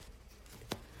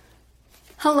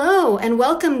Hello, and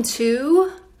welcome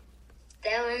to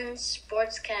Stellan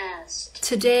Sportscast.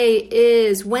 Today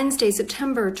is Wednesday,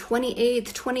 September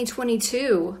 28th,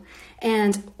 2022.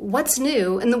 And what's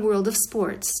new in the world of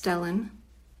sports, Stellan?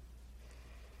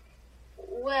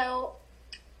 Well,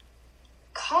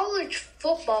 college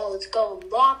football is going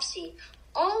lopsy.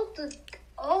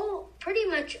 Pretty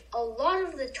much a lot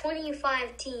of the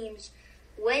 25 teams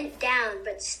went down,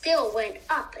 but still went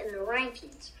up in the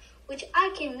rankings, which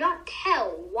I cannot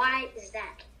tell why is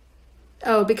that.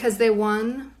 Oh, because they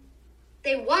won?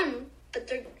 They won,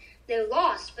 but they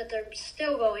lost, but they're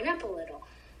still going up a little.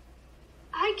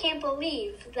 I can't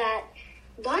believe that.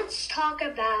 Let's talk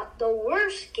about the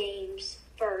worst games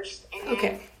first, and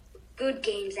then good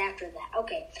games after that.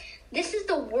 Okay, this is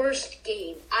the worst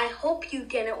game. I hope you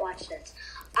didn't watch this.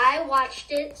 I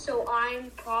watched it, so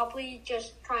I'm probably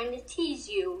just trying to tease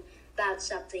you about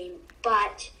something,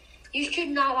 but you should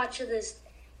not watch this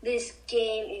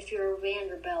game if you're a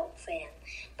Vanderbilt fan.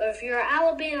 But if you're an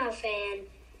Alabama fan,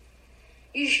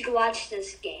 you should watch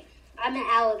this game. I'm an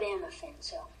Alabama fan,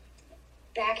 so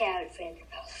back at it,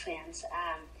 Vanderbilt fans.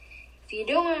 If you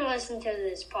don't want to listen to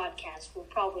this podcast, we'll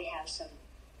probably have some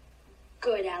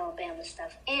good Alabama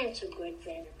stuff and some good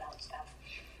Vanderbilt stuff.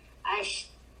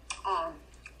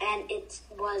 And it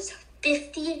was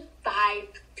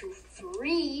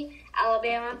 55-3.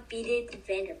 Alabama beat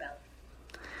Vanderbilt.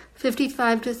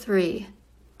 55-3.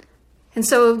 And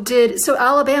so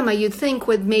Alabama, you'd think,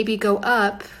 would maybe go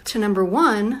up to number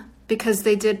one because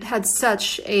they had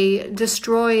such a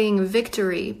destroying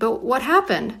victory. But what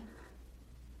happened?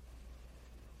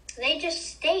 They just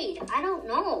stayed. I don't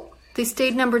know. They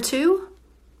stayed number two?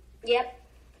 Yep.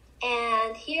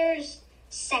 And here's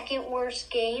second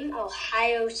worst game,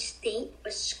 Ohio State,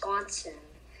 Wisconsin.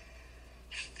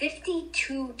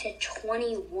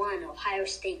 52-21, Ohio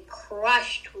State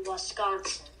crushed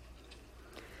Wisconsin.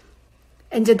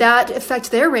 And did that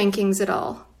affect their rankings at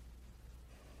all?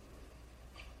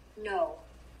 No.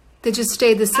 They just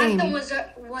stayed the same?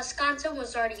 Wisconsin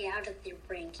was already out of the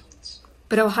rankings.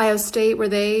 But Ohio State, were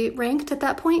they ranked at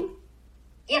that point?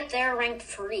 Yep, they're ranked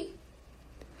 3.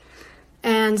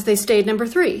 And they stayed number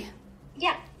 3?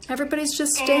 Yeah. Everybody's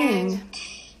just staying.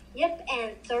 Yep,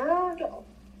 and third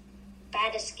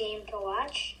bad game to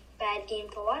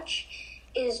watch,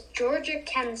 is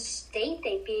Georgia-Kent State.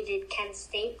 They beat Kent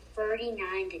State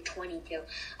 39-22.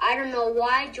 I don't know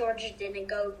why Georgia didn't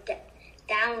go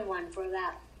down one for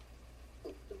that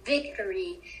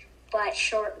victory, but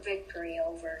short victory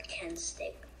over Kent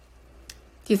State.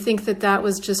 Do you think that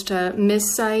was just a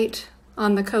missight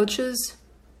on the coaches?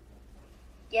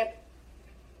 Yep.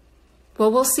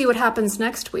 Well, we'll see what happens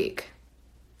next week.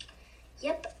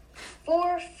 Yep.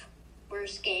 Fourth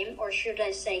worst game, or should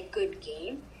I say good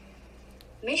game.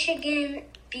 Michigan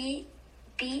beat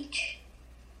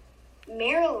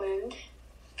Maryland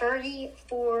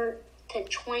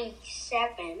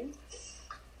 34-27.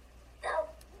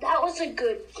 That was a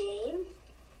good game.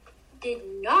 Did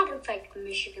not affect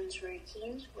Michigan's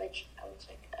rankings, which I was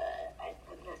like, I'm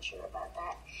not sure about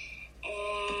that.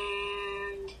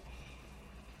 And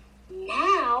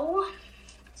now,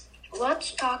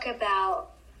 let's talk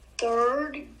about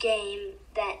third game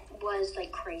that was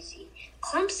like crazy.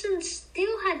 Clemson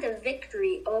still had the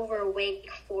victory over Wake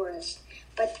Forest,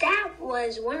 but that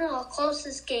was one of the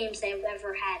closest games they've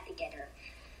ever had together.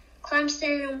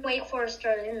 Clemson and Wake Forest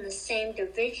are in the same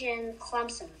division.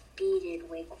 Clemson beat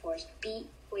Wake Forest,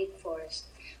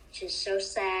 which is so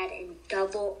sad, in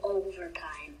double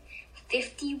overtime.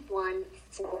 51-45.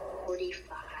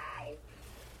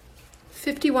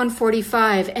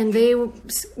 51-45, and they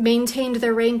maintained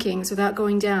their rankings without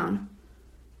going down.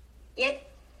 Yep.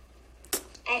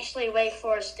 Actually, Wake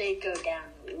Forest did go down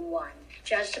 1.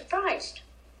 Just surprised.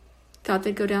 Thought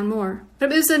they'd go down more.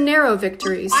 But it was a narrow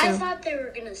victory. So. I thought they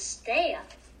were going to stay up.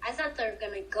 I thought they were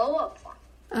going to go up 1.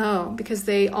 Oh, because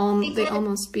they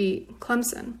almost beat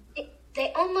Clemson.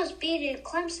 They almost beat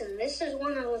Clemson. This is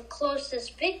one of the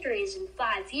closest victories in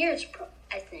 5 years,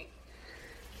 I think.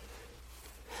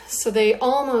 So they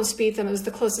almost beat them. It was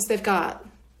the closest they've got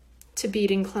to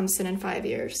beating Clemson in 5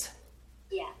 years.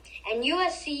 Yeah. And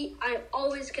USC, I'm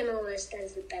always going to list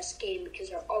as the best game because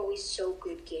they're always so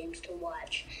good games to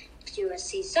watch.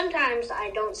 USC. Sometimes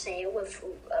I don't say it with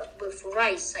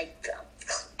rice. I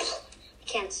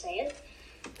can't say it.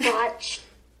 But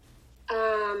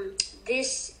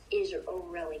this is a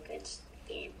really good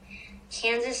game.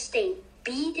 Kansas State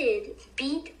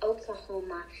beat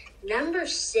Oklahoma, number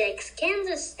 6.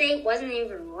 Kansas State wasn't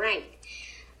even ranked.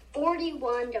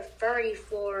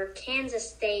 41-34, Kansas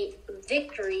State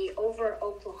victory over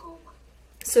Oklahoma.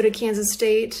 So did Kansas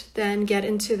State then get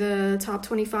into the top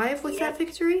 25 with that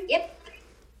victory? Yep,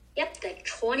 they're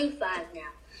 25 now.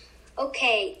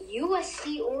 Okay,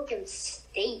 USC, Oregon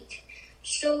State.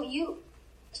 So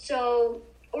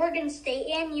Oregon State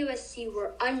and USC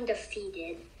were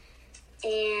undefeated,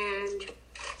 and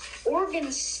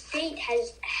Oregon State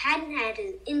hadn't had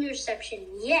an interception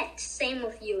yet. Same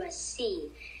with USC,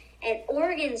 and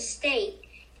Oregon State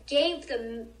gave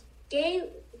the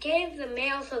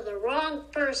mail to the wrong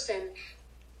person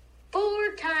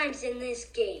 4 times in this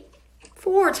game.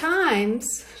 4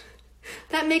 times?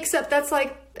 That makes up. That's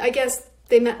like, I guess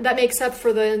that makes up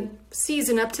for the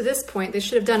season up to this point. They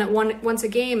should have done it once a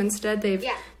game. Instead, they've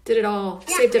did it all,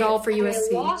 saved it all for USC.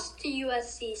 They lost to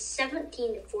USC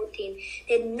 17-14.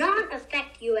 Did not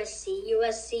affect USC.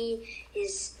 USC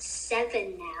is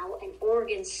 7 now, and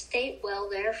Oregon State, well,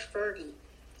 they're 30.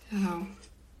 Oh.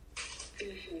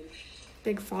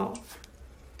 Big fall.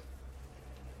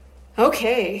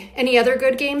 Okay. Any other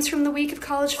good games from the week of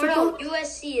college football? No,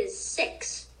 USC is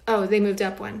 6. Oh, they moved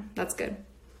up 1. That's good.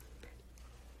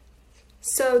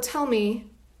 So tell me,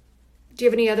 do you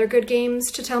have any other good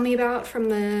games to tell me about from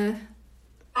the...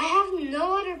 I have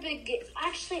no other big games.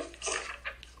 Actually,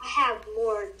 I have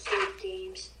more good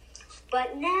games.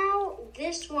 But now,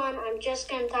 this one, I'm just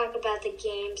going to talk about the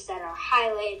games that are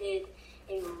highlighted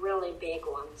in really big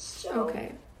ones. So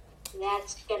okay.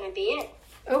 That's going to be it.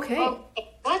 Okay.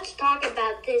 Let's talk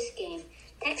about this game.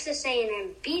 Texas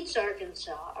A&M beats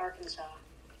Arkansas.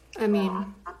 I mean...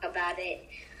 I'll talk about it.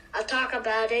 I'll talk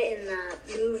about it in the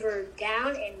mover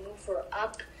down and mover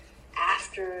up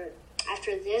after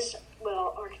this.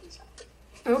 Well, Arkansas.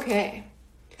 Okay.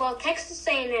 Well, Texas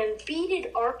A&M beat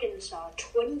Arkansas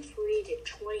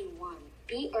 23-21.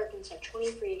 Beat Arkansas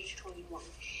 23-21.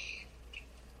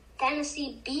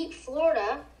 Tennessee beat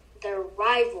Florida. They're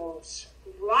rivals.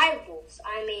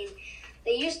 I mean,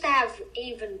 they used to have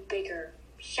even bigger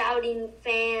shouting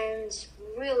fans.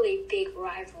 Really big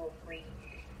rivalry.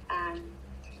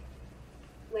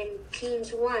 When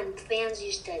teams won, fans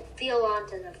used to feel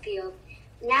onto the field.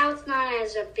 Now it's not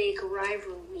as a big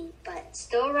rivalry, but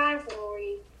still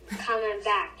rivalry coming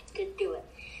back to do it.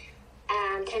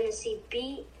 Tennessee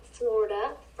beat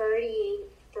Florida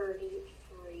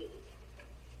 38-33.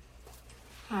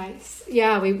 Nice.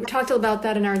 Yeah, we talked about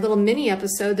that in our little mini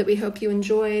episode that we hope you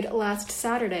enjoyed last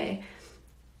Saturday.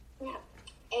 Yeah.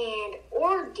 And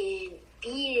Oregon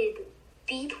beat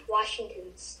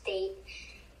Washington State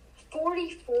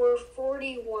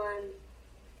 44-41.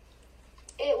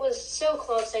 It was so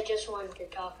close, I just wanted to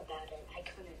talk about it. I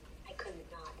couldn't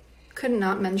not. Couldn't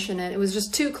not mention it. It was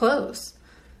just too close.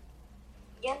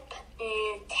 Yep.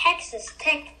 And Texas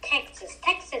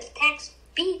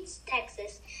beats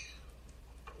Texas.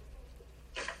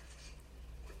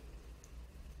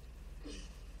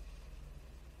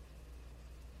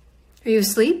 Are you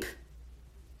asleep?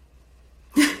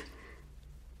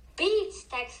 Beats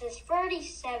Texas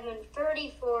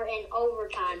 37-34 in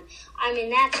overtime. I mean,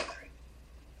 that's crazy.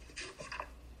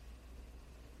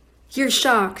 You're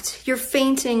shocked. You're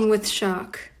fainting with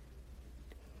shock.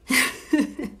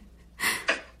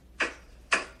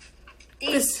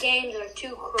 These games are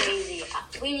too crazy.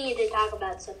 We need to talk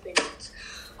about something else.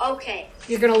 Okay.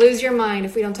 You're going to lose your mind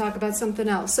if we don't talk about something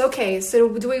else. Okay, so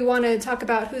do we want to talk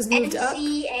about who's moved up?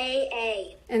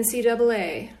 NCAA.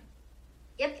 NCAA.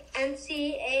 Yep,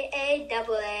 NCAA,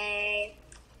 double A.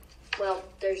 Well,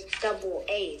 there's double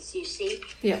A's, you see?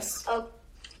 Yes.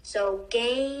 So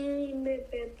games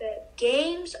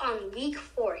on week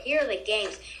 4. Here are the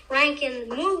games. Ranking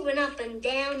moving up and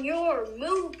down. You're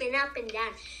moving up and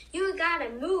down. You gotta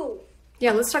move.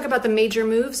 Yeah, let's talk about the major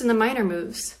moves and the minor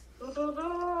moves.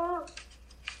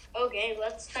 Okay,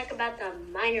 let's talk about the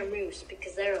minor moves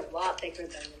because they're a lot bigger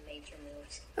than the major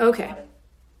moves. Okay.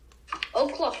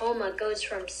 Oklahoma goes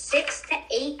from 6 to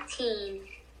 18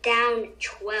 down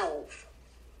 12.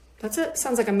 That's it.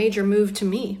 Sounds like a major move to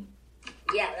me.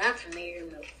 Yeah, that's a major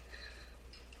move.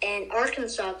 And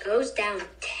Arkansas goes down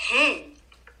 10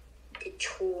 to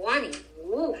 20.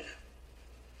 Oof.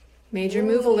 Major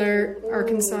move alert,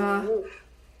 Arkansas. Oof.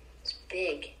 It's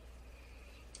big.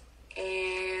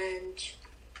 And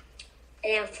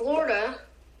Florida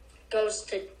goes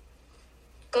to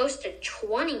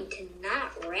 20 to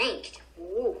not ranked.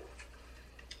 Ooh.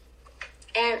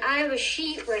 And I have a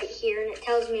sheet right here, and it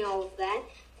tells me all of that.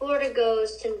 Florida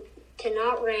goes to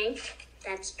not ranked.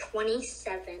 That's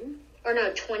 27. Or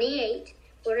no, 28.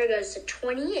 Florida goes to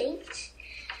 28.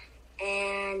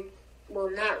 And, well,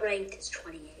 not ranked is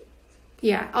 28.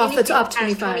 Yeah, off the top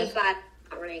 25. 25 not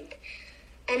ranked.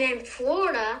 And then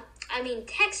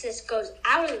Texas goes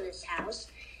out of this house.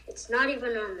 It's not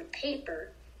even on the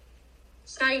paper.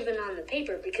 It's not even on the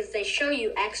paper because they show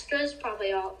you extras,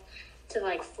 probably all to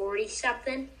like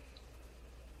 40-something.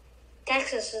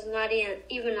 Texas is not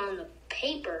even on the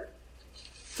paper.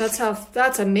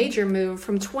 That's a major move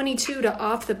from 22 to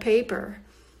off the paper.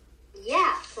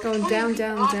 Yeah. Going down,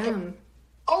 down.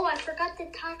 Oh, I forgot to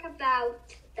talk about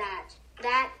that.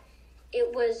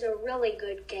 It was a really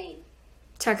good game.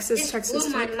 Texas blew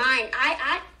my mind.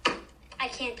 I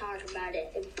can't talk about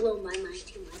it. It blew my mind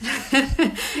too much.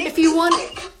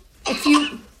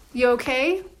 You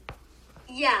okay?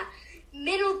 Yeah.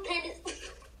 Middle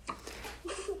Tennessee.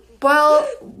 Well,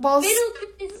 Middle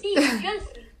Tennessee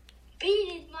just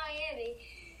beated Miami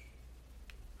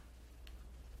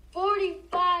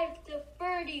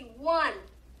 45-31.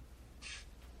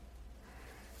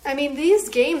 I mean, these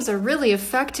games are really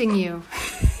affecting you.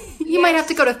 You might have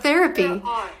to go to therapy.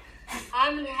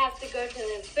 I'm going to have to go to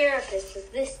the therapist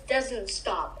if this doesn't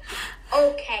stop.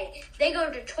 Okay, they go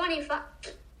to 25.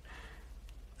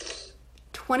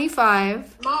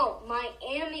 25. No,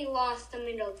 Miami lost to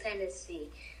Middle Tennessee.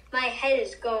 My head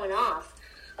is going off.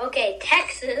 Okay,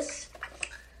 Texas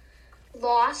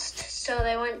lost, so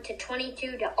they went to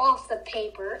 22 to off the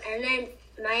paper. And then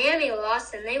Miami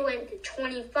lost, and they went to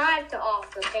 25 to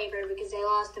off the paper because they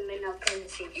lost to Middle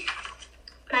Tennessee.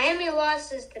 Miami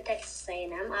loses to Texas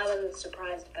A&M. I wasn't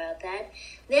surprised about that.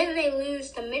 Then they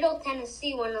lose to Middle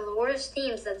Tennessee, one of the worst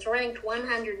teams that's ranked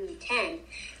 110.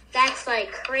 That's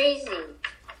like crazy.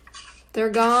 They're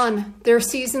gone. Their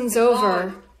season's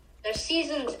over. Their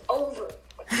season's over.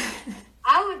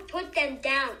 I would put them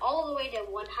down all the way to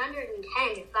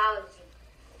 110 if I was you.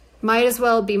 Might as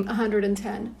well be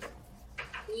 110.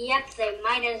 Yep, they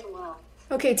might as well.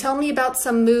 Okay, tell me about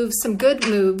some moves, some good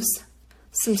moves.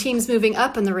 Some teams moving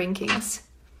up in the rankings.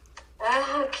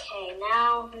 Okay,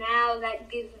 now that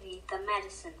gives me the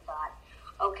medicine thought.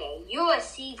 Okay,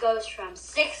 USC goes from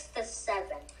 6 to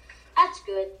 7. That's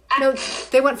good. No,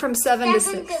 they went from 7 to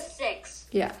 6. 7 to 6.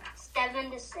 Yeah.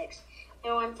 7 to 6.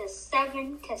 They went to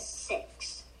 7 to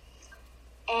 6.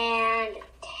 And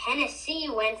Tennessee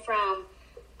went from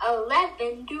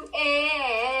 11 to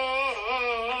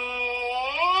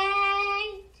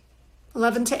 8.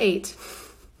 11 to 8.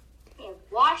 And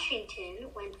Washington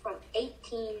went from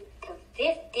 18 to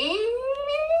 15.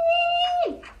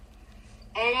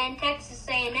 And then Texas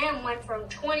A&M went from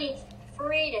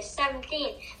 23 to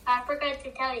 17. I forgot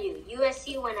to tell you,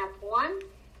 USC went up 1,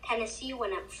 Tennessee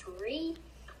went up 3,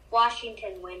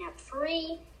 Washington went up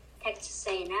 3, Texas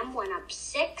A&M went up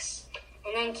 6,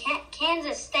 and then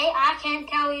Kansas State, I can't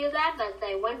tell you that, but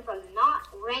they went from not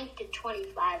ranked to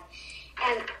 25.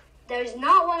 And there's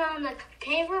not one on the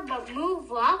paper, but move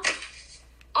up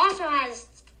also has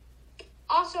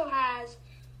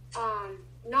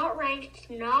not ranked.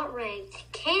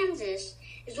 Kansas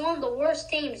is one of the worst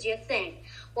teams you think.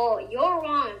 Well, you're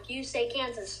wrong if you say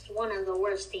Kansas is one of the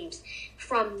worst teams.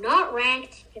 From not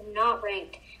ranked to not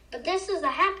ranked. But this is a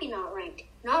happy not ranked.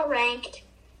 Not ranked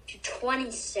to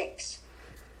 26.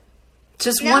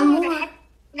 Just now one more.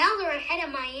 Now they're ahead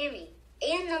of Miami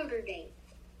and Notre Dame.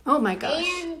 Oh my gosh.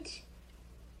 And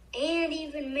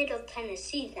even Middle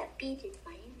Tennessee that beat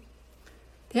Miami.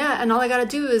 Yeah, and all I got to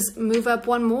do is move up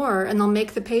one more, and they'll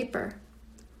make the paper.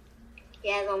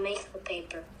 Yeah, they'll make the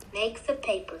paper. Make the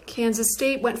paper. Kansas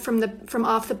State went from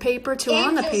off the paper to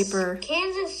on the paper.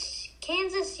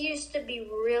 Kansas used to be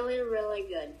really, really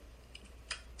good.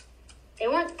 They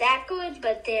weren't that good,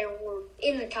 but they were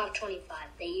in the top 25.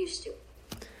 They used to.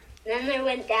 And then they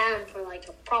went down for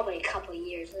probably a couple of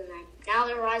years, and then now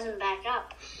they're rising back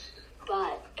up.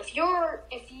 But if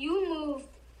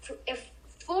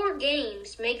 4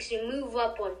 games makes you move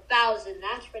up 1,000,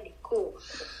 that's pretty cool.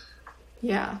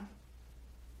 Yeah.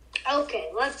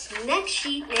 Okay, next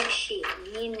sheet. We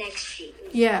need next sheet.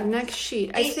 Yeah, next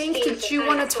sheet. I think, did you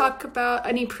want to talk about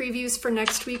any previews for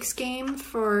next week's game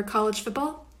for college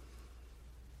football?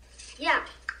 Yeah.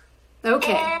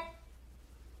 Okay.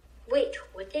 Wait,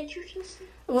 what did you just say?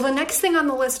 Well, the next thing on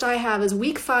the list I have is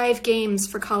week 5 games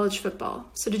for college football.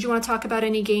 So did you want to talk about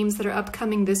any games that are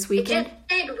upcoming this weekend? I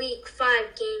just said week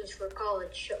 5 games for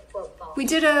college football. We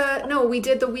did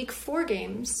the week 4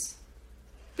 games.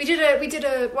 We did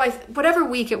whatever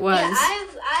week it was. Yeah,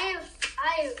 I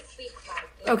have week 5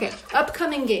 games. Okay,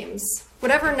 upcoming games.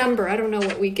 Whatever number, I don't know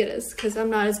what week it is, because I'm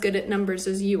not as good at numbers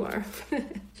as you are. Yeah,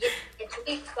 it's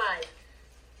week 5.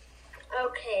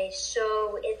 Okay,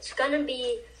 so it's going to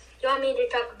be... Do you want me to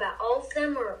talk about all of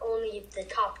them or only the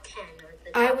top 10?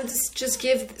 I would just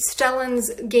give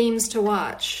Stellan's games to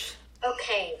watch.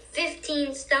 Okay,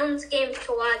 15 Stellan's games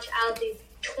to watch. I'll do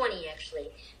 20,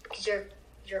 actually, because your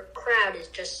crowd is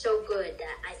just so good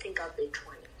that I think I'll do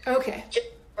 20. Okay. Just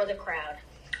for the crowd.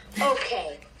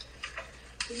 Okay.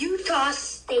 Utah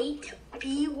State,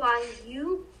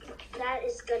 BYU. That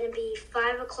is going to be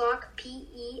 5 o'clock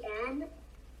p.m.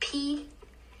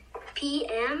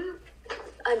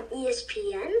 on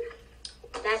ESPN.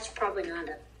 That's probably not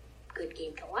a good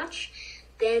game to watch.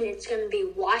 Then it's going to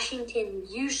be Washington,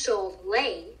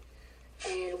 UCLA.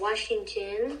 And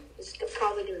Washington is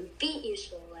probably going to beat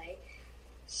UCLA.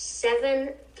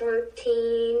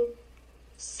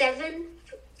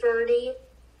 7:30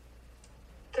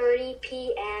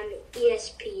 p.m.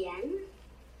 ESPN.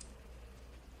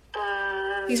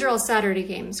 These are all Saturday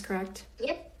games, correct?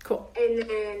 Yep. Cool. And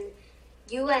then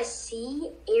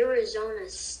USC, Arizona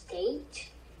State.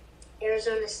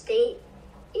 Arizona State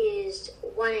is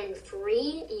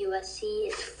 1-3. USC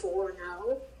is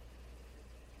 4-0.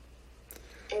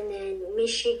 And then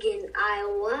Michigan,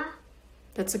 Iowa.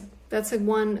 That's a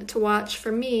one to watch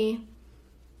for me.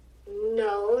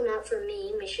 No, not for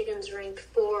me. Michigan's ranked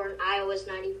 4 and Iowa's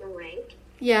not even ranked.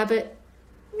 Yeah, but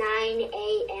 9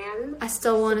 a.m. I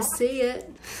still want to see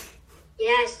it.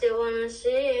 Yeah, I still want to see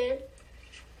it.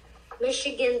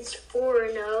 Michigan's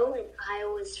 4-0 and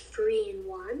Iowa's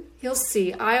 3-1. You'll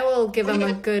see. Iowa will give them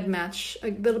a good match.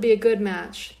 It'll be a good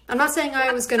match. I'm not saying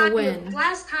Iowa's going to win.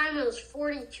 Last time it was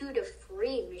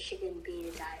 42-3. Michigan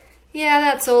beat Iowa. Yeah,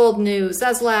 that's old news.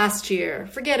 That's last year.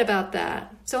 Forget about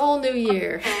that. It's a whole new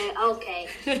year. Okay.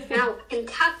 Now,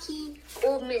 Kentucky,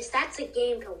 Ole Miss. That's a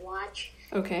game to watch.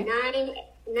 Okay. 9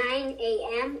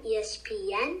 a.m.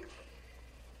 ESPN.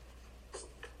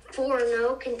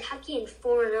 4-0 Kentucky and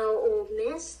 4-0 Ole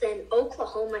Miss. Then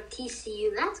Oklahoma,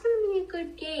 TCU. That's going to be a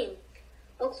good game.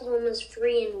 Oklahoma's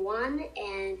 3-1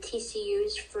 and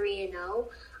TCU's 3-0.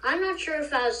 I'm not sure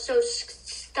if I was so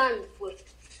stunned with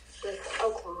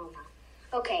Oklahoma.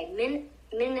 Okay,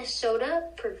 Minnesota,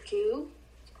 Purdue.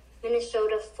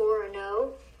 Minnesota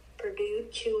 4-0. Purdue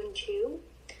 2-2.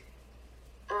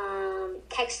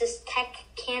 Texas Tech,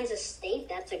 Kansas State.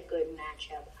 That's a good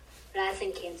matchup. But I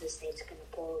think Kansas State's going to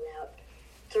pull it out.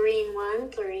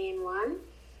 3-1.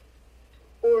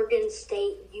 Oregon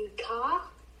State, Utah.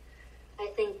 I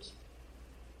think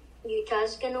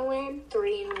Utah's going to win.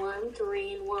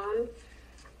 3-1.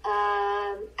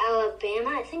 Alabama.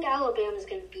 I think Alabama's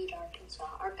going to beat Arkansas.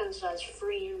 Arkansas is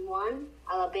 3-1.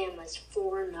 Alabama's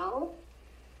 4-0.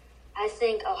 I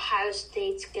think Ohio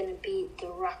State's going to beat the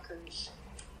Rutgers.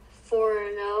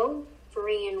 4-0.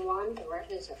 3-1. The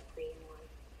Rutgers are 3-1.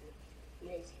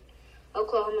 Amazing.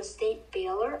 Oklahoma State,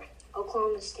 Baylor.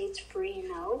 Oklahoma State's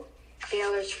 3-0.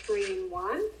 Baylor's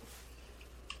 3-1.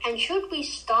 And should we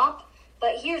stop?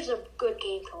 But here's a good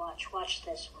game to watch. Watch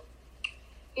this one.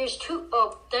 There's two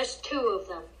of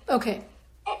them. Okay.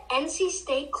 NC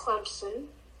State, Clemson,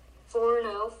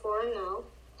 4-0.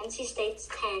 NC State's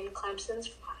 10, Clemson's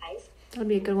 5. That'll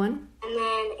be a good one. And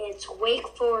then it's Wake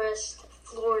Forest,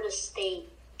 Florida State,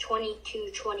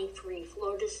 22-23.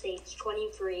 Florida State's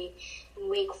 23, and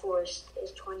Wake Forest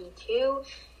is 22.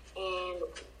 And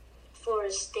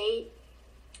Florida State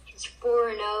is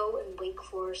 4-0, and Wake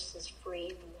Forest is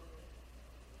 3-1.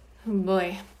 Oh,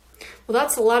 boy. Well,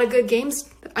 that's a lot of good games.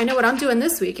 I know what I'm doing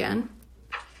this weekend.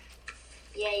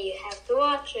 Yeah, you have to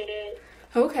watch it.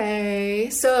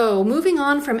 Okay, so moving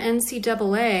on from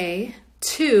NCAA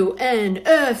to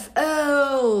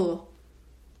NFL.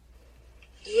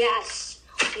 Yes,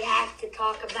 we have to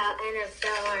talk about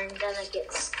NFL, or I'm going to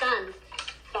get stunned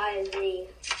by the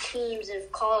teams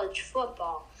of college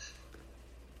football.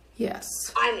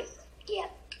 Yes. Yeah.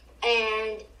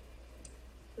 And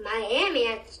Miami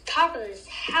at the top of this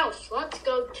house. Let's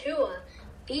go Tua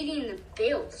beating the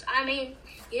Bills. I mean,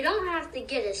 you don't have to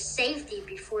get a safety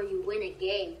before you win a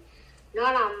game.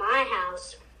 Not on my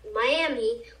house.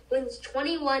 Miami wins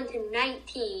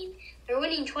 21-19. They're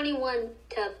winning 21-17.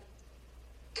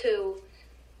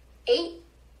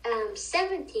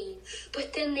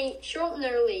 But then they shorten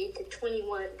their lead to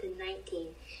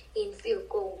 21-19 in field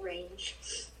goal range.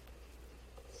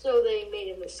 So they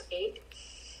made a mistake.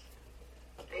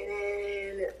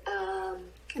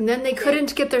 And then they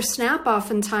couldn't get their snap off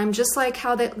in time, just like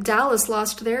how Dallas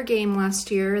lost their game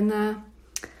last year in the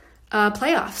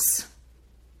playoffs.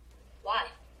 Why?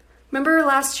 Remember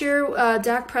last year,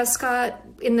 Dak Prescott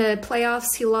in the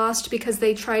playoffs, he lost because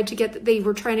they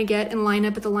were trying to get and line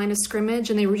up at the line of scrimmage,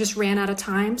 and they just ran out of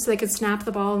time so they could snap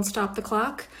the ball and stop the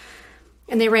clock.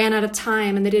 And they ran out of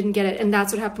time, and they didn't get it. And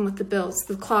that's what happened with the Bills.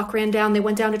 The clock ran down. They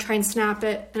went down to try and snap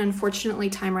it, and unfortunately,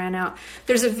 time ran out.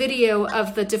 There's a video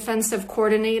of the defensive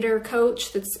coordinator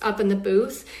coach that's up in the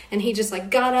booth, and he just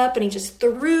got up and he just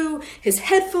threw his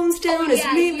headphones down, and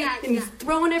he's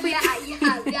throwing everything.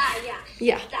 Yeah.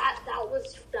 Yeah. That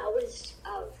was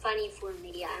funny for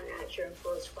me. I'm not sure if it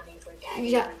was funny for Daddy.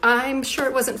 Yeah, I'm sure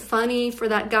it wasn't funny for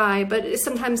that guy, but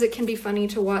sometimes it can be funny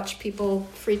to watch people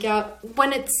freak out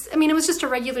when it was just a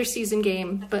regular season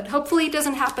game, but hopefully it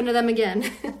doesn't happen to them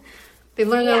again. They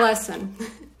learned their lesson.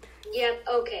 Yep,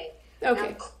 okay. Okay.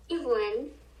 Now, Cleveland,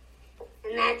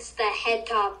 and that's the head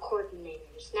top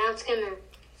coordinators. Now it's going to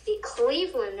be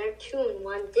Cleveland. They're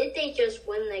 2-1. Did they just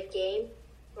win the game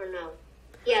or no?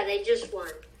 Yeah, they just won.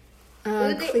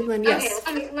 Cleveland, yes.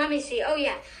 Okay, let me see. Oh,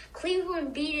 yeah.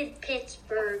 Cleveland beat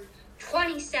Pittsburgh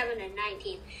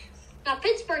 27-19. Now,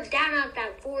 Pittsburgh's down at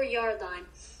that 4-yard line.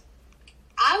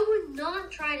 I would not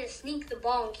try to sneak the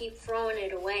ball and keep throwing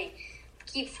it away.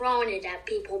 Keep throwing it at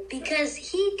people because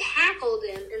he tackled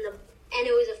him and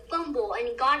it was a fumble and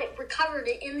he recovered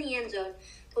it in the end zone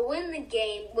to win the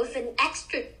game with an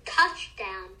extra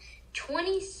touchdown,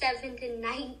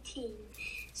 27-19.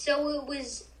 So it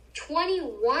was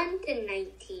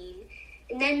 21-19,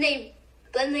 and then they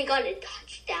got a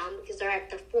touchdown because they're at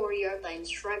the 4-yard line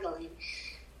struggling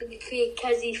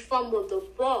because he fumbled the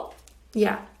ball.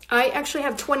 Yeah, I actually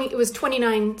have 20. It was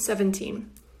 29-17.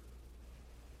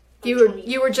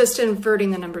 You were just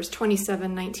inverting the numbers.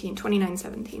 27-19,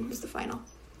 29-17 was the final.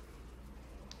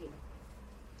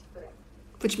 Okay.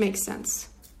 Which makes sense.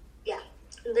 Yeah.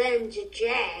 And then the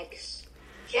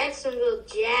Jacksonville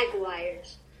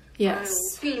Jaguars.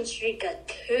 Yes. Winning streak of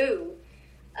 2.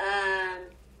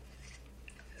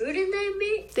 Who did they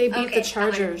beat? They beat the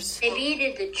Chargers. They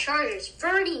beat the Chargers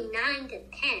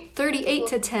 39-10.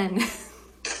 38-10.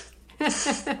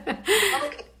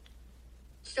 Okay.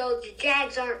 So the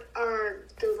Jags are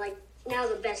now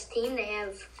the best team. They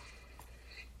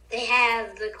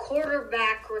have the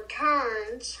quarterback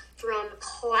returns from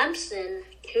Clemson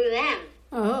to them.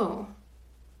 Oh.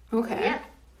 Okay. Yeah.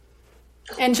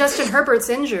 And Justin Herbert's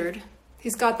injured.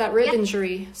 He's got that rib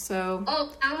injury, so.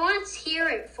 Oh, I want to hear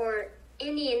it for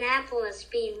Indianapolis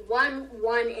being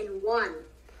 1-1-1.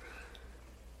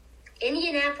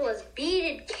 Indianapolis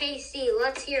beat KC.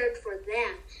 Let's hear it for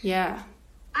them. Yeah.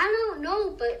 I don't know,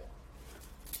 but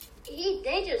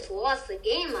they just lost the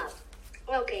game up.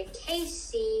 Okay,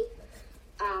 KC.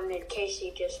 Did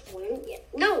KC just win? Yeah.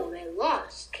 No, they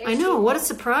lost. KC I know. What a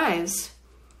surprise.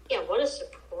 Yeah, what a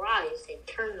surprise. They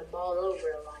turned the ball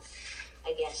over a lot,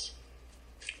 I guess.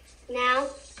 Now,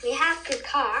 we have to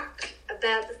talk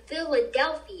about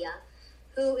Philadelphia,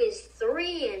 who is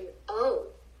 3-0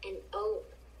 and 0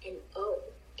 and 0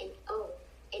 and 0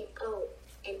 and 0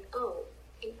 and 0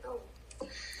 and 0.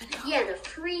 Yeah, they're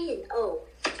 3-0.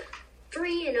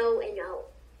 3-0 and 0.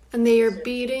 And they are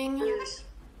beating.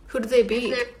 Who do they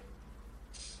beat?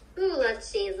 Let's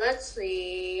see.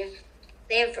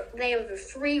 They have a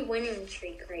 3 winning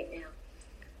streak right now.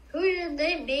 Who did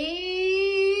they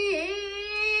beat?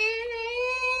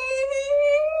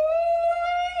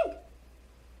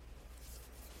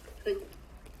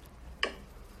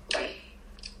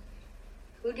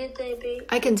 Who did they beat?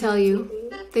 I can tell you.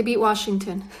 They beat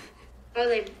Washington. Oh,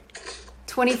 they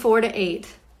 24-8.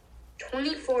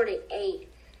 24-8.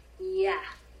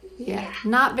 Yeah.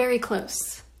 Not very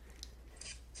close.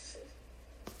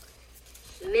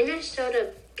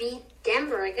 Minnesota beat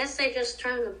Denver. I guess they just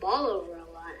turned the ball over a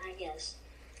lot, I guess.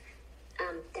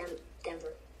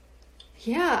 Denver.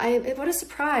 Yeah, what a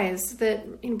surprise that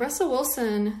Russell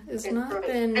Wilson has not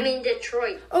been...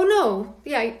 Detroit. Oh, no.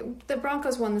 Yeah, the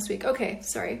Broncos won this week. Okay,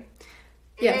 sorry.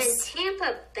 Yes. And then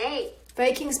Tampa Bay.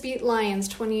 Vikings beat Lions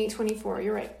 28-24.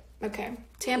 You're right. Okay.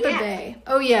 Tampa Bay.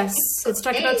 Oh, yes. Let's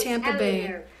talk about Tampa Bay.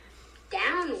 Their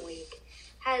down week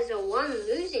has a 1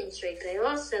 losing streak. They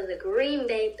lost to the Green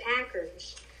Bay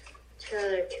Packers. So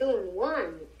they're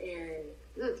 2-1. And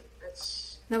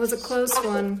that was a close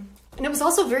one. And it was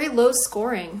also very low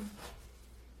scoring.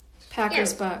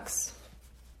 Packers-Bucks.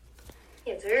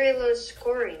 Yeah, very low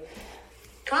scoring.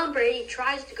 Tom Brady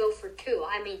tries to go for 2.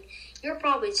 You're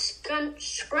probably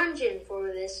scrunging for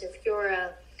this if you're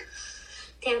a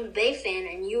Tampa Bay fan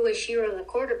and you wish you were the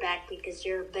quarterback because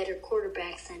you're a better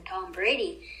quarterback than Tom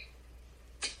Brady.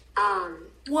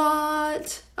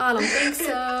 What? I don't think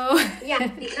so. Yeah,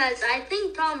 because I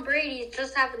think Tom Brady is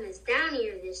just having his down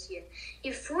year this year.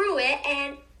 He threw it,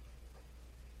 and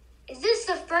is this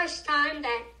the first time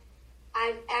that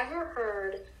I've ever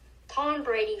heard Tom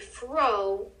Brady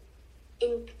throw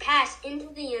pass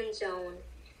into the end zone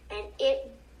and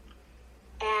it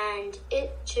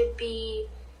should be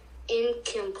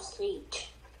incomplete?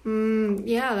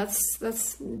 Yeah,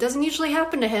 that's doesn't usually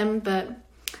happen to him, but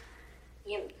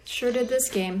sure did this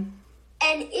game.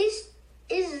 And is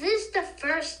this the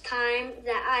first time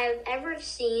that I have ever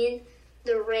seen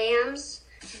the Rams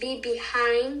be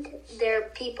behind their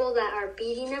people that are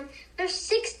beating them.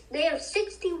 They have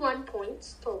 61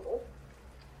 points total,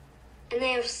 and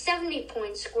they have 70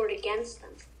 points scored against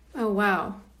them. Oh,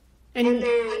 wow. And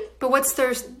then, but what's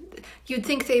their? You'd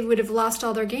think they would have lost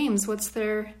all their games. What's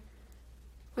their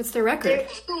record?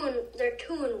 They're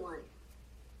 2-1.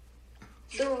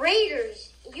 The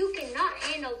Raiders, you cannot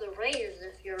handle the Raiders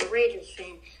if you're a Raiders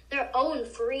fan. They're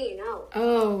 0-3-0.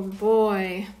 Oh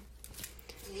boy.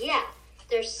 Yeah,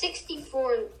 they're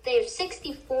 64. They have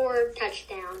 64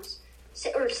 touchdowns,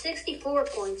 or 64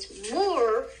 points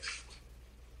more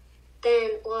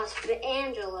than Los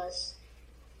Angeles,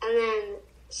 and then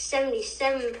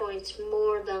 77 points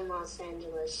more than Los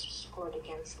Angeles scored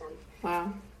against them.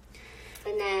 Wow.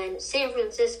 And then San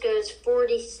Francisco's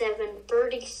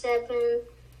 47-37,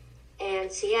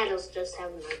 and Seattle's just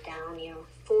having a down year,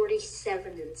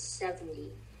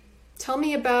 47-70. Tell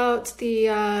me about the.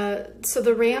 So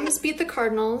the Rams beat the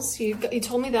Cardinals. You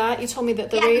told me that. You told me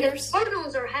that the Raiders. The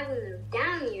Cardinals are having a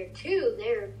down year too.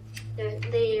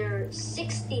 They are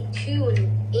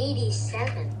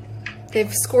 62-87.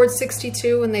 They've scored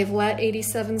 62 and they've let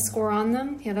 87 score on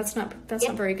them. Yeah, that's not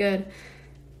very good.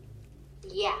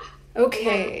 Yeah.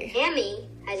 Okay. Miami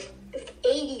has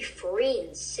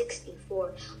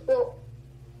 83-64. Well,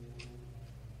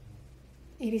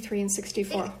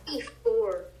 83-64.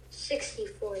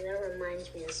 64. That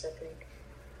reminds me of something.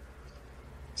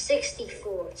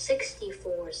 64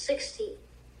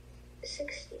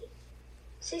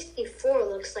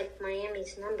 looks like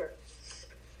Miami's number.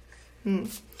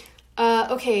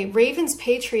 Okay, Ravens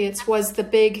Patriots was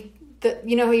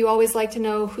you know how you always like to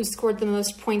know who scored the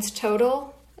most points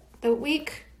total the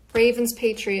week? Ravens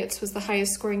Patriots was the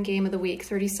highest scoring game of the week,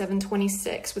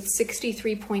 37-26, with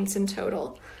 63 points in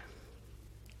total.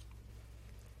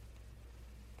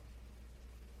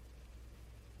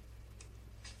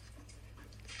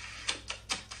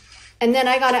 And then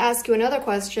I got to ask you another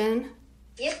question.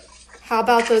 Yep. How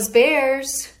about those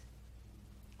Bears?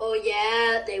 Oh,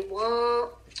 yeah, they won.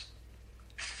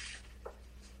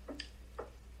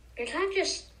 It's not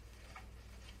just...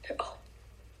 Oh.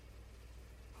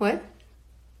 What?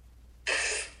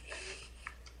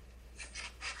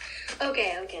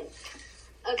 Okay,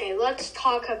 let's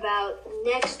talk about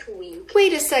next week.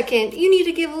 Wait a second. You need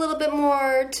to give a little bit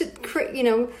more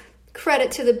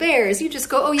credit to the Bears. You just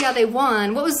go, oh yeah, they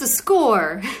won. What was the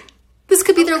score? This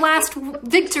could be their last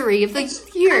victory of the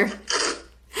year.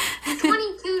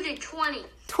 22-20.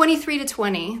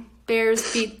 23-20.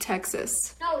 Bears beat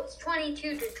Texas. No, it's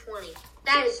 22-20.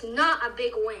 That is not a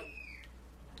big win.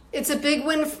 It's a big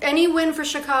win. Any win for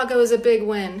Chicago is a big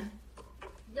win.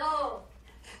 No.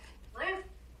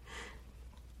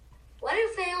 What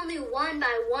if they only won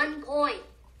by 1 point?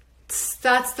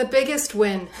 That's the biggest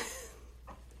win.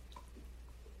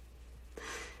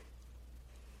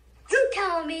 You're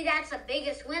telling me that's the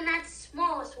biggest win? That's the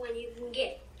smallest win you can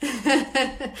get.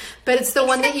 But it's the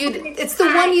one that you'd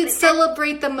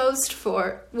celebrate the most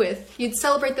with. You'd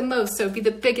celebrate the most, so it'd be the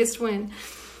biggest win.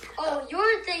 Oh,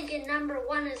 you're thinking number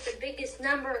 1 is the biggest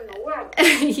number in the world.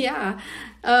 Yeah.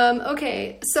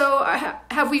 Okay. So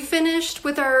have we finished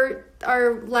with our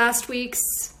last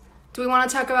week's? Do we want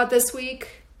to talk about this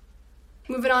week?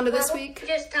 Moving on to this week?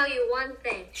 Just tell you one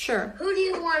thing. Sure. Who do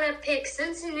you want to pick?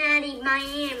 Cincinnati,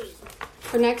 Miami?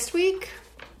 For next week?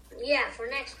 Yeah, for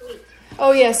next week.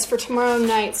 Oh, yes, for tomorrow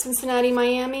night. Cincinnati,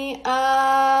 Miami.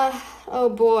 Oh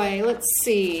boy, let's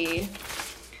see.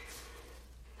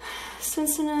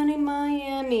 Cincinnati,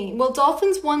 Miami. Well,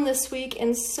 Dolphins won this week,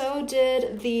 and so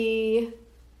did the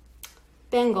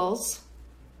Bengals.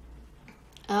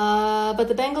 But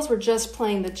the Bengals were just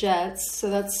playing the Jets, so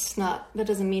that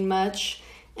doesn't mean much.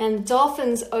 And the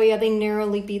Dolphins, oh yeah, they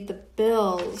narrowly beat the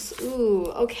Bills. Ooh,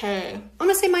 okay. I'm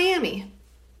going to say Miami.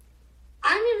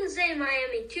 I'm going to say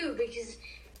Miami too, because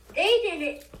they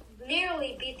didn't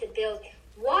nearly beat the Bills.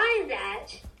 Why that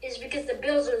is because the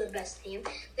Bills are the best team.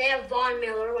 They have Von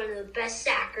Miller, one of the best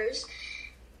sackers.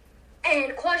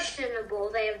 And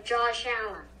questionable, they have Josh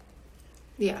Allen.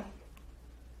 Yeah.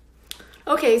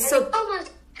 Okay, so...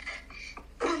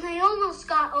 They almost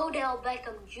got Odell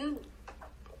Beckham Jr.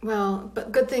 Well,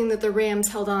 but good thing that the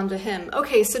Rams held on to him.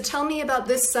 Okay, so tell me about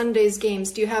this Sunday's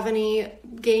games. Do you have any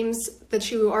games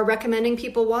that you are recommending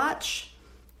people watch?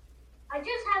 I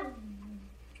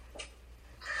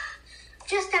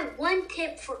just have one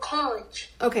tip for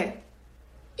college. Okay.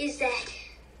 Is that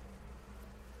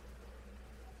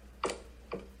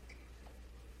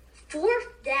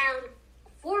fourth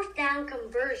down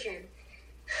conversion,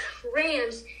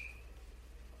 Rams,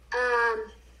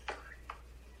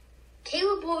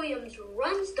 Caleb Williams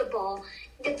runs the ball,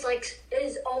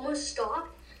 is almost stopped.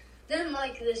 then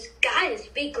like this guy, this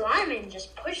big lineman,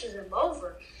 just pushes him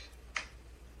over.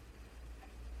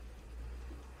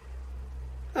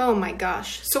 Oh my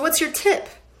gosh. So what's your tip?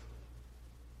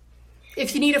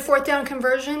 If you need a 4th down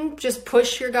conversion, just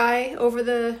push your guy over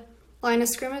the line of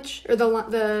scrimmage or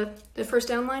the first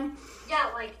down line? Yeah,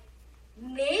 like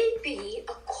maybe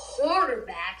a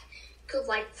quarterback could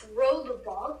like throw the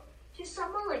ball to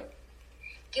someone, like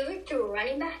give it to a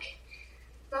running back.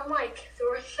 Then like the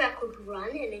running back would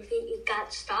run, and if he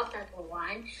got stopped at the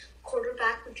line,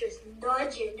 quarterback would just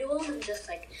nudge into him and just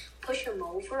like push him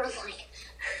over. Like,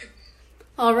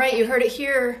 all right, you heard it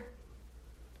here.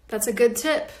 That's a good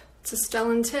tip. It's a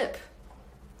Stellan tip.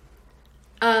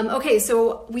 Okay,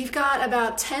 so we've got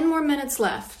about 10 more minutes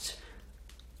left.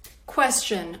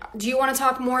 Question, do you want to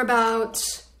talk more about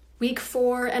Week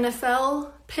 4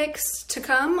 NFL picks to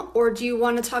come, or do you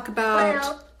want to talk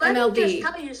about MLB? Let me just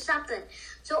tell you something.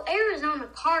 So Arizona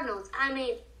Cardinals, I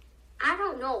mean, I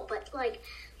don't know, but like,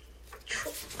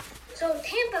 so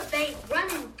Tampa Bay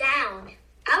running down,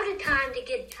 out of time to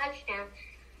get a touchdown.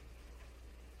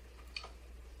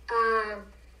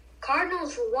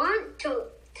 Cardinals want to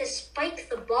spike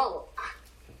the ball.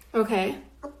 Okay.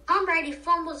 Tom Brady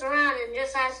fumbles around and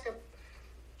just has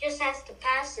to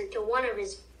pass it to one of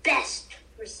his best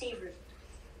receivers.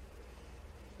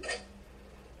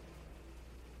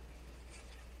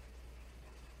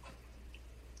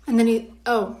 And then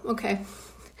okay.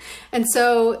 And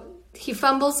so he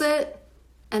fumbles it,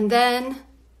 and then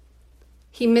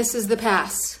he misses the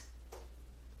pass.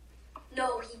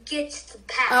 No, he gets the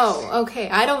pass. Oh, okay.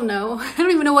 I don't know. I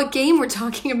don't even know what game we're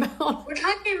talking about. We're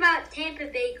talking about Tampa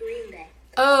Bay, Green Bay.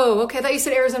 Oh, okay. I thought you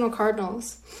said Arizona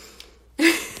Cardinals.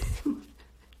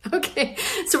 Okay.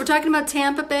 So we're talking about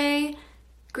Tampa Bay,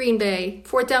 Green Bay,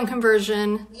 4th down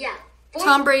conversion. Yeah.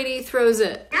 Tom Brady throws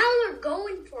it. Now they're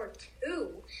going for 2.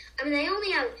 I mean, they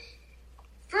only have...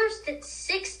 First, it's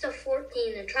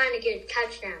 6-14. They're trying to get a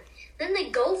touchdown. Then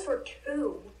they go for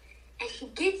 2. And he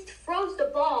throws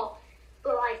the ball.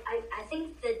 But, like, I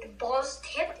think that the ball's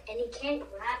tipped and he can't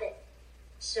grab it.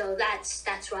 So that's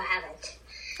what happened.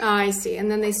 Oh, I see.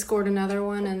 And then they scored another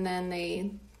one, and then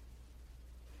they...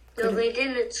 No, they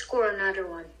didn't score another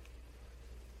one.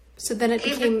 So then it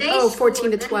became,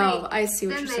 14-12. I see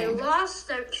what you're saying. Then they lost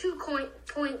their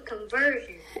 2-point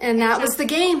conversion. And that was the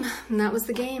game.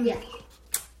 Yeah.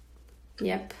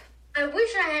 Yep. I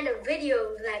wish I had a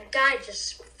video of that guy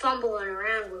just fumbling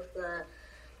around with the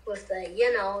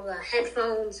the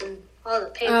headphones and all the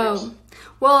papers. Oh,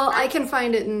 well, I can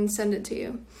find it and send it to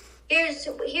you. Here's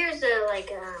a little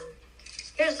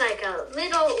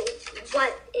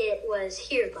what it was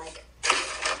here like.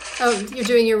 Oh, you're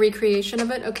doing your recreation of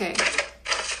it? Okay.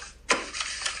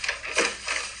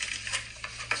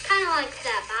 Kind of like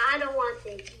that, but I don't want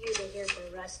you to hear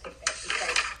the rest of it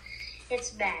because it's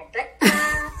bad. But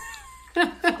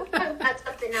we'll talk about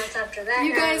something else after that.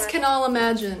 You guys can all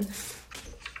imagine.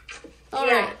 All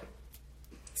right.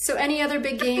 So any other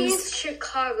big games? Against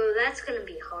Chicago, that's going to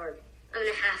be hard. I'm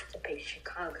going to have to pick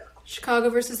Chicago. Chicago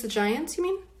versus the Giants, you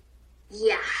mean?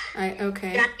 Yeah.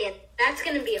 Okay. That's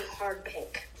going to be a hard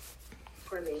pick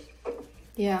for me.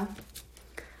 Yeah.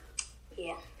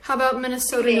 Yeah. How about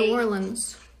Minnesota, New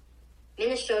Orleans?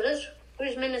 Who's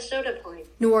Minnesota playing?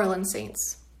 New Orleans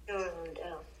Saints. New Orleans,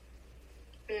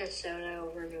 Minnesota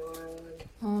over New Orleans.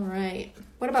 All right.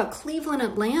 What about Cleveland,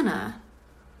 Atlanta?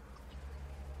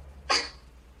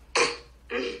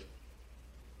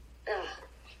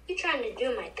 You trying to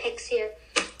do my picks here?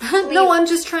 No, I'm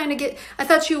just trying to get... I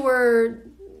thought you were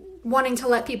wanting to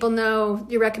let people know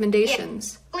your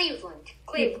recommendations. Yeah.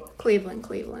 Cleveland.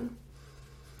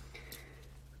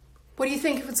 What do you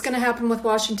think what's going to happen with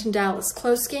Washington, Dallas?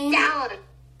 Close game? Dallas.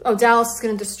 Oh, Dallas is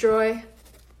going to destroy?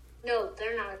 No,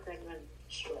 they're not going to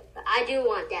destroy. But I do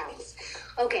want Dallas.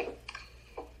 Okay.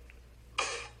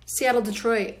 Seattle,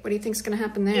 Detroit. What do you think is going to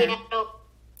happen there?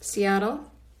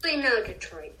 Seattle? No,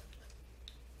 Detroit.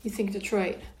 You think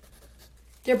Detroit?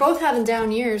 They're both having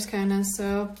down years, kind of,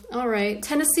 so... All right.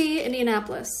 Tennessee,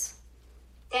 Indianapolis.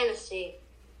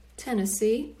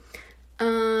 Tennessee.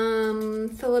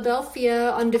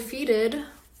 Philadelphia, undefeated,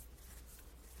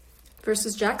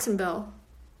 versus Jacksonville.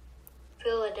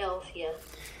 Philadelphia.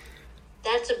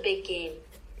 That's a big game.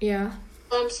 Yeah.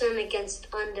 Clemson against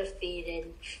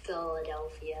undefeated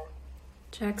Philadelphia.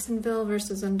 Jacksonville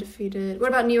versus undefeated. What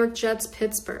about New York Jets,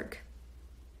 Pittsburgh?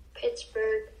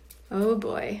 Oh,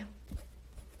 boy.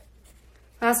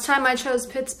 Last time I chose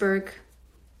Pittsburgh.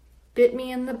 Bit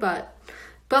me in the butt.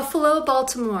 Buffalo,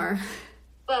 Baltimore.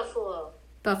 Buffalo.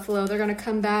 They're going to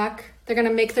come back. They're going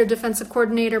to make their defensive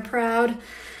coordinator proud.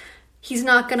 He's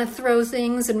not going to throw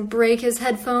things and break his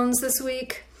headphones this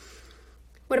week.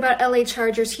 What about LA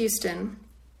Chargers, Houston?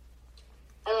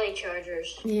 LA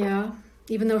Chargers. Yeah,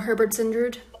 even though Herbert's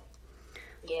injured.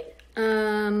 Yep.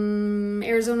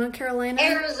 Arizona, Carolina.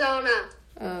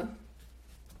 Arizona.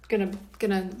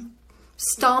 Gonna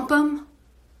stomp them.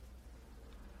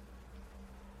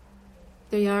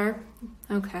 There you are.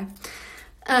 Okay.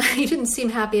 You didn't seem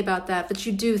happy about that, but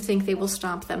you do think they will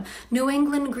stomp them. New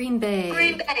England, Green Bay.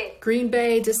 Green Bay. Green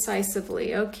Bay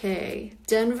decisively. Okay.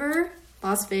 Denver,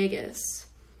 Las Vegas.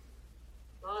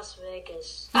 Las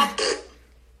Vegas.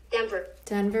 Denver.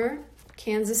 Denver,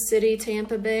 Kansas City,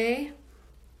 Tampa Bay.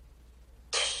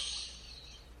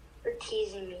 You're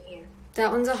teasing me here. That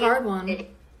one's a hard one.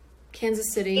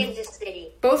 Kansas City. Kansas City.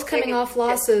 Both coming off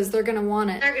losses. They're going to want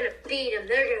it. They're going to beat them.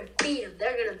 They're going to beat them.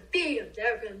 They're going to beat them.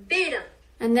 They're going to beat them.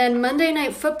 And then Monday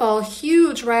Night Football,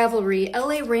 huge rivalry.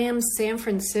 LA Rams, San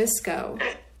Francisco.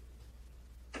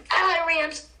 LA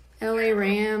Rams. LA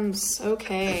Rams.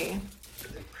 Okay.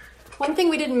 One thing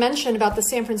we didn't mention about the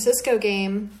San Francisco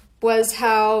game was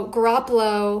how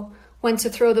Garoppolo went to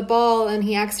throw the ball and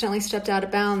he accidentally stepped out of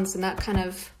bounds, and that kind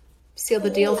of sealed the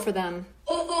deal for them.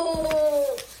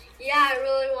 Oh, yeah, I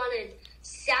really wanted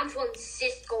San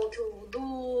Francisco to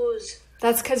lose.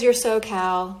 That's because you're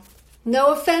SoCal.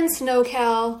 No offense,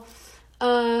 NoCal.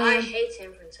 I hate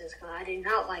San Francisco. I do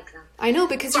not like them. I know,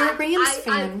 because you're a Rams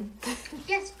fan.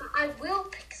 Yes, but I will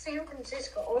pick San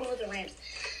Francisco over the Rams.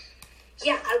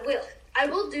 Yeah, I will. I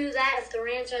will do that if the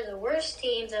Rams are the worst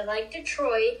teams. They're like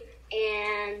Detroit,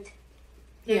 and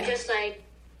they're just like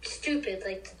stupid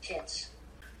like the Jets.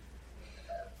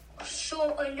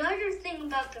 So another thing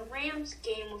about the Rams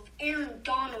game with Aaron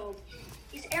Donald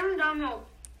is Aaron Donald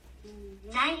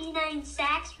 99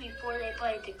 sacks before they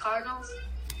played the Cardinals.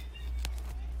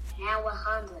 Now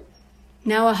 100.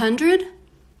 Now 100?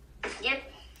 Yep.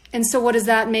 And so what does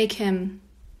that make him?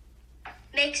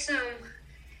 Makes him,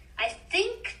 I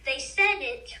think they said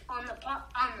it on the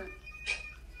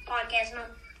podcast,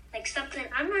 like something,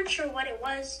 I'm not sure what it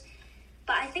was,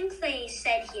 but I think they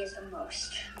said he is the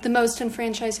most. The most in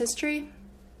franchise history?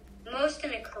 Most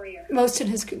in a career. The most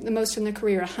in the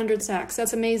career, 100 sacks.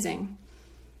 That's amazing.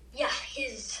 Yeah,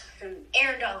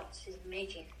 Aaron Donald's is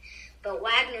amazing. But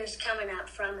Wagner's coming up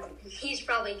from him. He's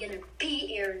probably going to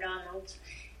beat Aaron Donald's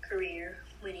career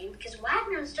winning because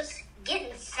Wagner's just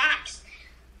getting sacks.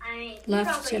 I mean,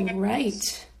 left and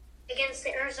right. Against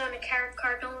the Arizona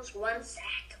Cardinals, 1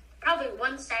 sack. Probably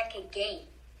 1 sack a game.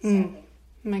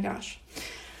 Oh my gosh.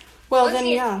 Well, Unless then,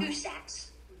 he yeah. had 2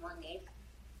 sacks in 1 game.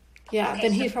 Yeah, Okay,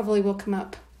 then he probably will come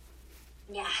up.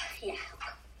 Yeah.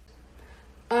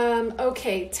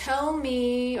 Okay, tell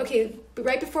me... Okay,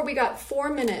 right before we got 4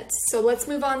 minutes, so let's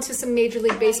move on to some Major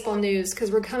League Baseball news,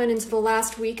 because we're coming into the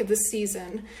last week of the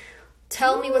season.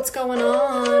 Tell me what's going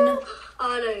on.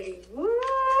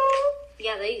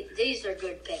 Yeah, these are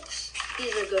good picks.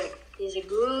 These are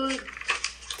good.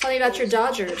 Tell me about your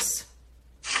Dodgers.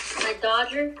 My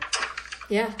Dodger?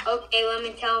 Yeah. Okay, let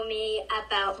me tell me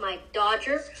about my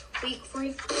Dodger. Week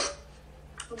 3.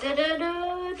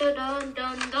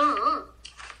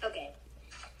 Okay.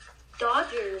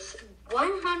 Dodgers,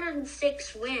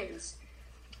 106 wins.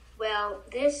 Well,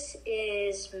 this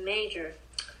is major.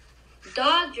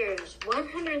 Dodgers,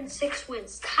 106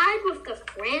 wins, tied with the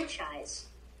franchise.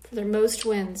 For their most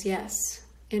wins, yes,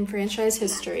 in franchise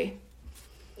history.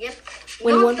 Yep.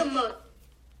 Not the most.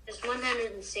 There's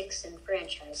 106 in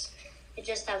franchise. You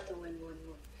just have to win one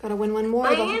more. Gotta win one more.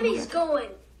 Miami's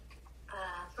going.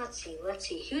 Let's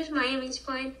see. Who's Miami's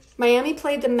playing? Miami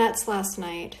played the Mets last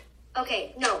night.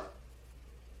 Okay, no.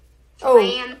 Oh.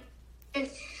 Miami. And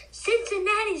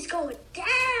Cincinnati's going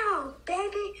down,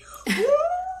 baby.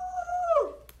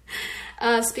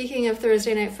 Woo! Speaking of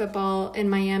Thursday Night Football in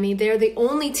Miami, they're the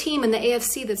only team in the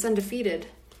AFC that's undefeated.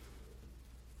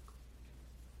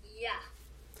 Yeah.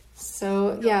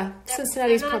 So, yeah,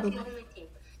 Cincinnati's probably... The only team.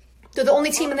 They're the only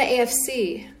team in the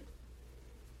AFC.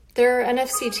 There are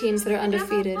NFC teams that are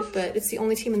undefeated, but it's the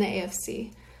only team in the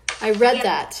AFC. I read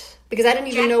that because I didn't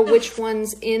even know which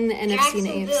ones in the NFC and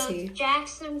the AFC.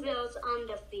 Jacksonville's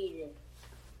undefeated.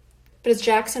 But is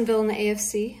Jacksonville in the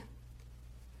AFC?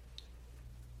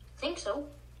 I think so.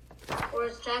 Or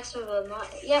is Jacksonville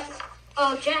not? Yep.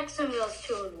 Oh, Jacksonville's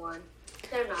 2-1.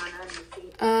 They're not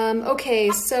undefeated. Okay,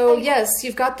 so yes,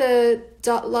 you've got the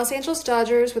Los Angeles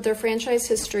Dodgers with their franchise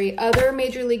history. Other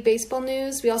Major League Baseball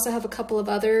news, we also have a couple of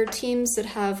other teams that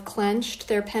have clenched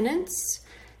their pennants.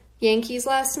 Yankees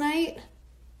last night.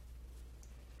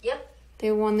 Yep.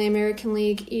 They won the American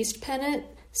League East pennant.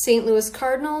 St. Louis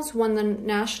Cardinals won the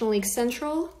National League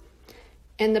Central.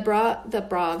 And the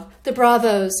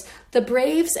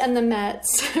Braves and the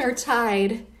Mets are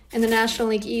tied in the National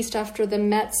League East after the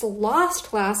Mets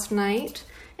lost last night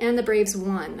and the Braves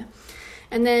won.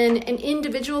 And then in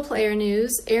individual player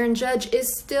news, Aaron Judge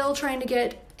is still trying to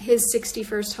get his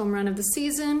 61st home run of the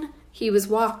season. He was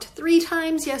walked 3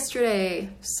 times yesterday.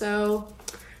 So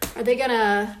are they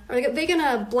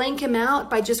gonna blank him out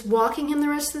by just walking him the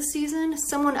rest of the season?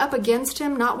 Someone up against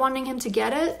him not wanting him to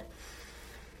get it?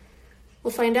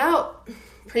 We'll find out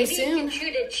pretty soon. Maybe he can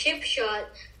shoot a chip shot.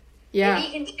 Yeah. Maybe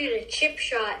he can shoot a chip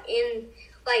shot in,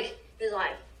 like, he's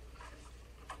like...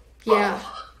 Yeah.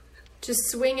 Oh. Just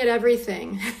swing at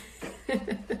everything.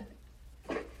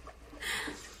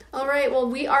 All right, well,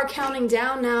 we are counting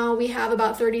down now. We have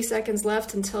about 30 seconds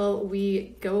left until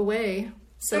we go away.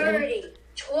 So 30,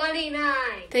 29.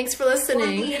 Thanks for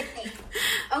listening.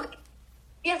 Okay.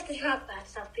 You have to talk about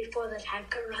stuff before the time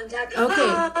runs out.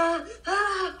 Okay.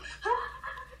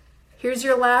 Here's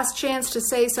your last chance to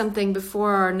say something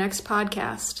before our next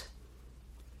podcast.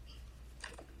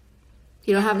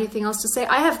 You don't have anything else to say?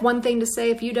 I have one thing to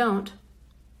say if you don't.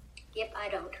 Yep, I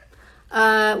don't.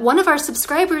 One of our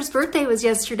subscribers' birthday was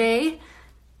yesterday.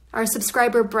 Our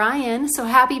subscriber, Brian. So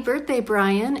happy birthday,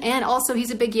 Brian. And also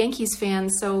he's a big Yankees fan.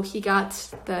 So he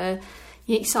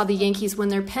saw the Yankees win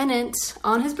their pennant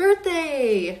on his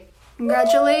birthday.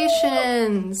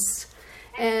 Congratulations.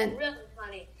 And really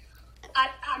funny.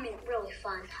 I mean, really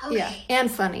fun. Okay. Yeah, and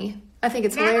funny. I think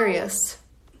it's hilarious.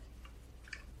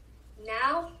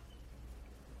 Now,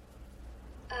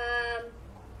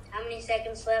 how many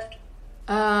seconds left?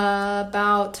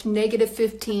 About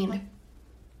 -15.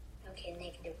 Okay,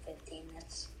 -15.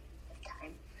 That's the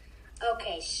time.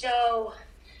 Okay, so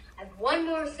I have one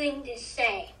more thing to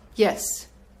say. Yes,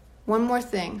 one more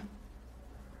thing.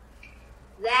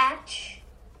 That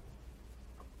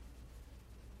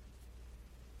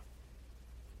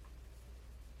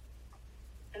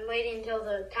I'm waiting until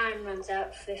the time runs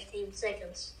out, 15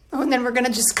 seconds. Oh, and then we're going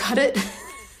to just cut it?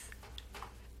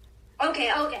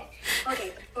 Okay,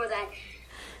 before that.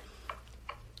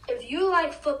 If you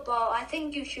like football, I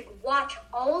think you should watch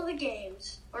all the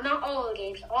games. Or not all the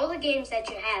games, all the games that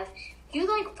you have. If you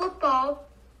like football,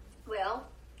 well,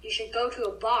 you should go to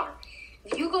a bar.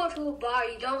 If you go to a bar,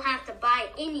 you don't have to buy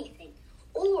anything.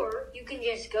 Or you can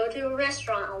just go to a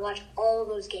restaurant and watch all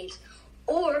those games.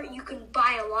 Or you can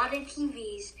buy a lot of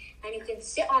TVs and you can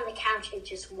sit on the couch and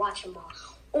just watch them all.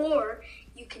 Or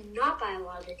you can not buy a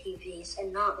lot of TVs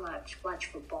and not watch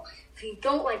football. If you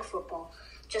don't like football,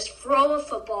 just throw a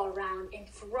football around and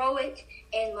throw it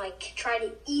and try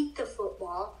to eat the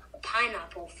football, a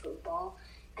pineapple football,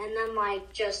 and then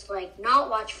just not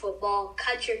watch football,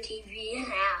 cut your TV in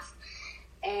half,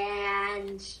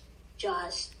 and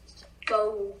just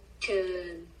go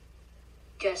to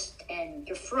and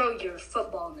you throw your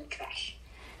football in the trash.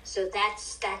 So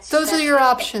that's those are your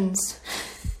options,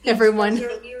 everyone.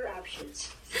 Those are your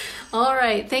options. All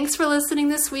right. Thanks for listening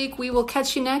this week. We will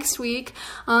catch you next week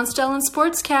on Stellan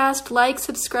Sportscast. Like,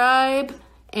 subscribe,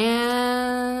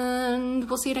 and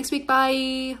we'll see you next week.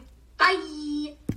 Bye. Bye.